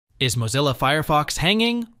Is Mozilla Firefox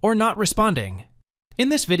hanging or not responding? In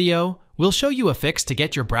this video, we'll show you a fix to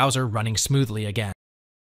get your browser running smoothly again.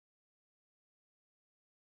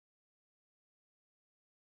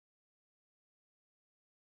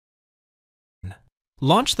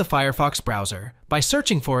 Launch the Firefox browser by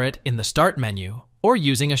searching for it in the Start menu or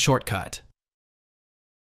using a shortcut.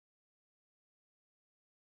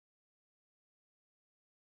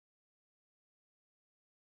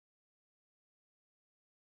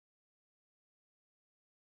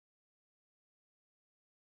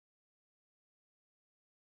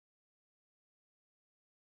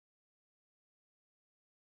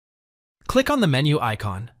 Click on the menu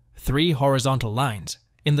icon, 3 horizontal lines,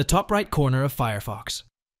 in the top right corner of Firefox.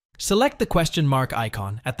 Select the question mark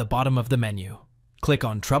icon at the bottom of the menu. Click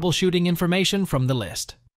on Troubleshooting information from the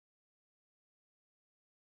list.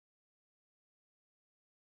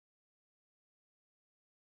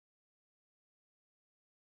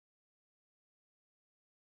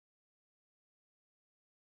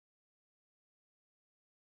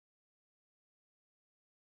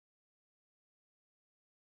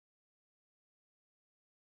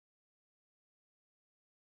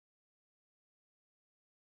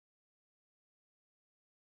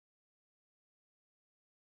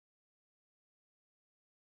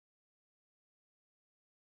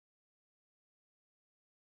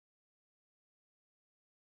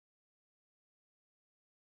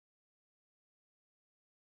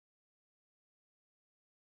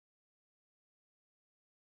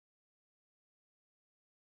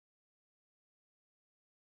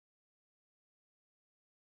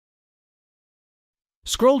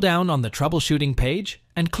 Scroll down on the Troubleshooting page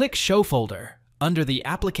and click Show Folder under the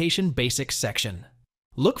Application Basics section.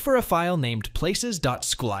 Look for a file named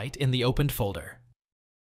places.sqlite in the opened folder.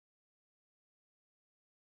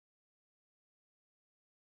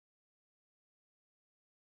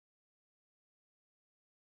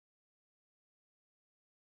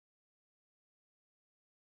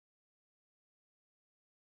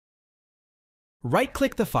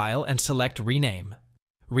 Right-click the file and select Rename.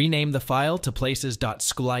 Rename the file to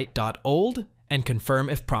places.sqlite.old and confirm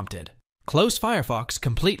if prompted. Close Firefox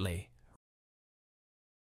completely.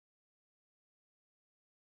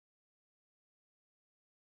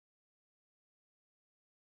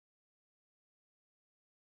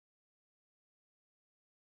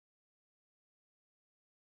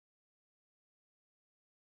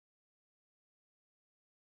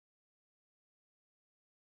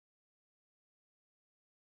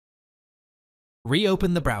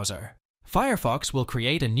 Reopen the browser. Firefox will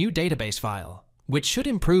create a new database file, which should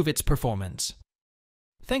improve its performance.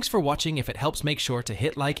 Thanks for watching. If it helps, make sure to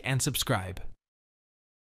hit like and subscribe.